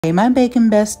Hey my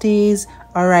bacon besties.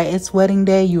 All right, it's wedding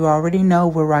day. You already know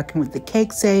we're rocking with the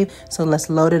cake save, so let's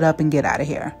load it up and get out of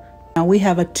here. Now we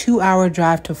have a 2-hour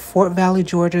drive to Fort Valley,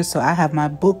 Georgia, so I have my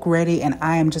book ready and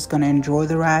I am just going to enjoy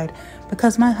the ride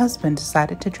because my husband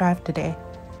decided to drive today.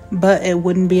 But it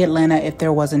wouldn't be Atlanta if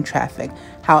there wasn't traffic.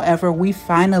 However, we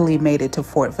finally made it to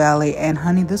Fort Valley, and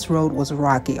honey, this road was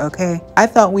rocky, okay? I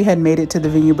thought we had made it to the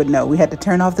venue, but no, we had to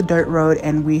turn off the dirt road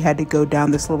and we had to go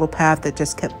down this little path that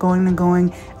just kept going and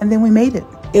going, and then we made it.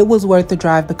 It was worth the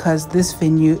drive because this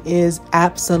venue is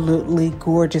absolutely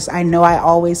gorgeous. I know I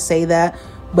always say that,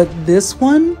 but this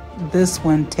one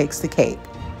takes the cake.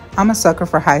 I'm a sucker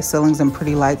for high ceilings and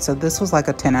pretty lights, so this was like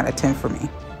a 10 out of 10 for me.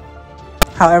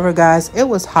 However, guys, it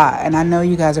was hot, and I know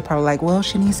you guys are probably like, well,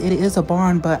 Shanice, it is a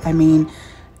barn, but I mean,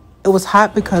 it was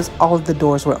hot because all of the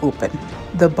doors were open.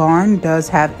 The barn does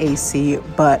have AC,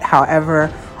 but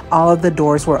however, all of the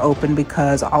doors were open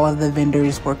because all of the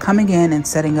vendors were coming in and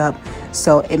setting up,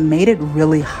 so it made it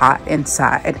really hot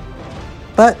inside.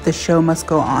 But the show must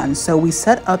go on, so we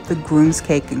set up the groom's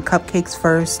cake and cupcakes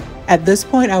first. At this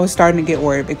point, I was starting to get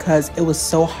worried because it was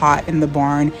so hot in the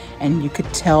barn and you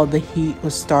could tell the heat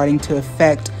was starting to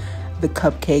affect the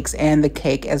cupcakes and the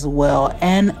cake as well.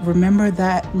 And remember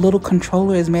that little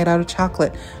controller is made out of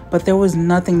chocolate, but there was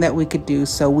nothing that we could do,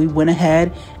 so we went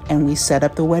ahead and we set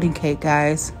up the wedding cake,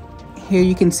 guys. Here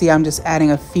you can see I'm just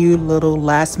adding a few little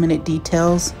last minute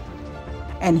details.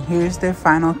 And here's their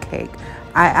final cake.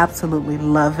 I absolutely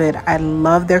love it. I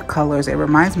love their colors. It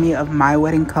reminds me of my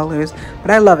wedding colors, but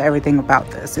I love everything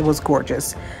about this. It was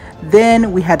gorgeous.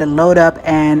 Then we had to load up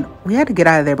and we had to get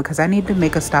out of there because I needed to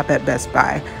make a stop at Best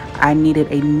Buy. I needed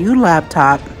a new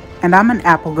laptop and I'm an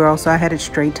Apple girl, so I headed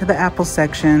straight to the Apple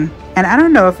section. And I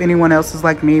don't know if anyone else is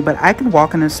like me, but I could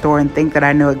walk in a store and think that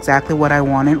I know exactly what I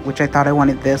wanted, which I thought I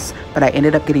wanted this, but I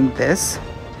ended up getting this.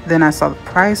 Then I saw the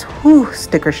price, whew,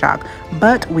 sticker shock.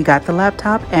 But we got the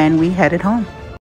laptop and we headed home.